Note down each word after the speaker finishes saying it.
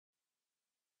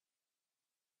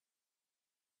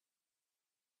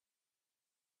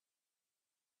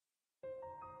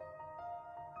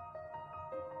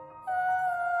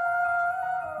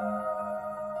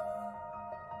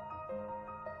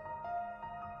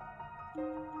I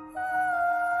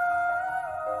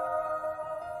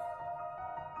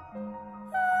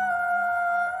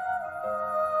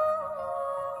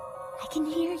can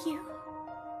hear you,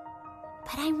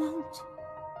 but I won't.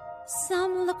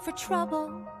 Some look for trouble,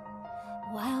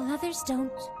 while others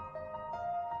don't.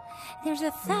 There's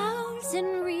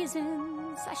 1,000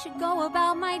 reasons I should go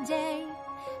about my day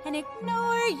and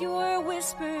ignore your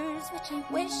whispers, which I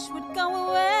wish would go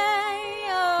away.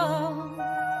 Oh,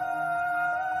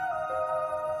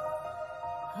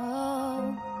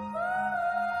 oh.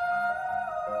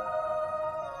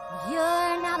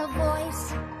 You're not a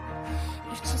voice,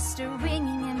 you're just a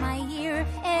ringing in my ear.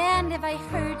 And if I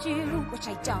heard you, which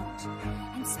I don't,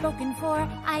 and spoken for,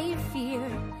 I fear.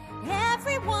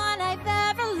 Everyone I've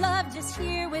ever loved is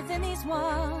here within these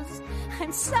walls.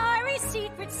 I'm sorry,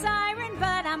 secret siren,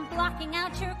 but I'm blocking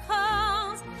out your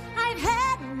calls. I've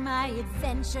had my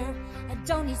adventure, I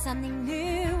don't need something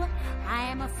new. I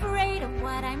am afraid of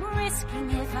what I'm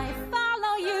risking if I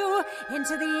follow you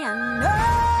into the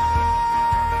unknown.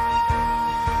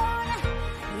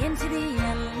 Into the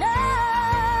unknown.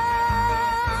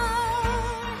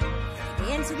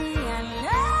 Into the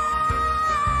unknown.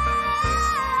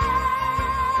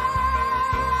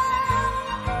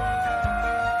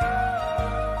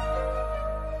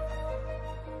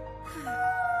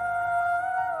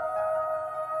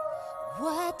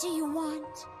 What do you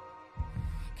want?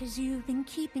 'Cause you've been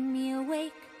keeping me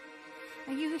awake.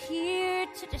 Are you here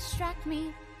to distract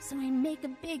me so I make a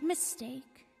big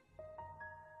mistake?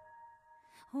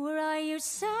 Or are you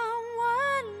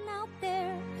someone out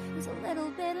there who's a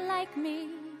little bit like me,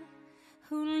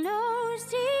 who knows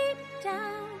deep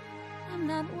down I'm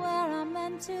not where I'm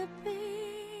meant to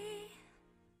be?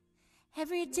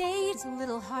 Every day's a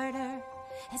little harder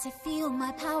as I feel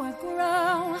my power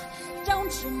grow.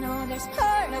 Don't you know there's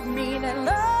part of me that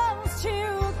longs to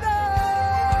go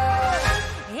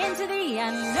into the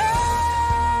unknown,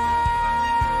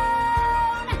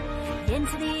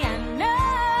 into the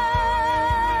unknown,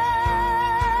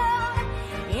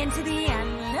 into the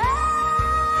unknown.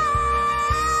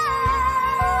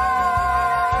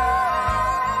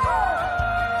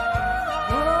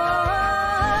 Oh,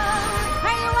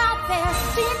 are you out there?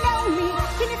 Do you know me?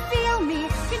 Can you feel me?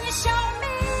 Can you show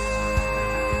me?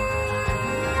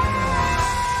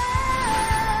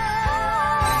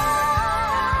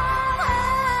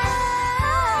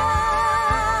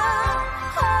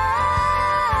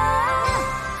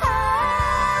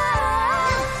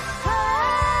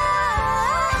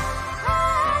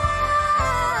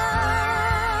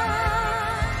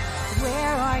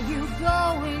 Where are you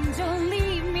going?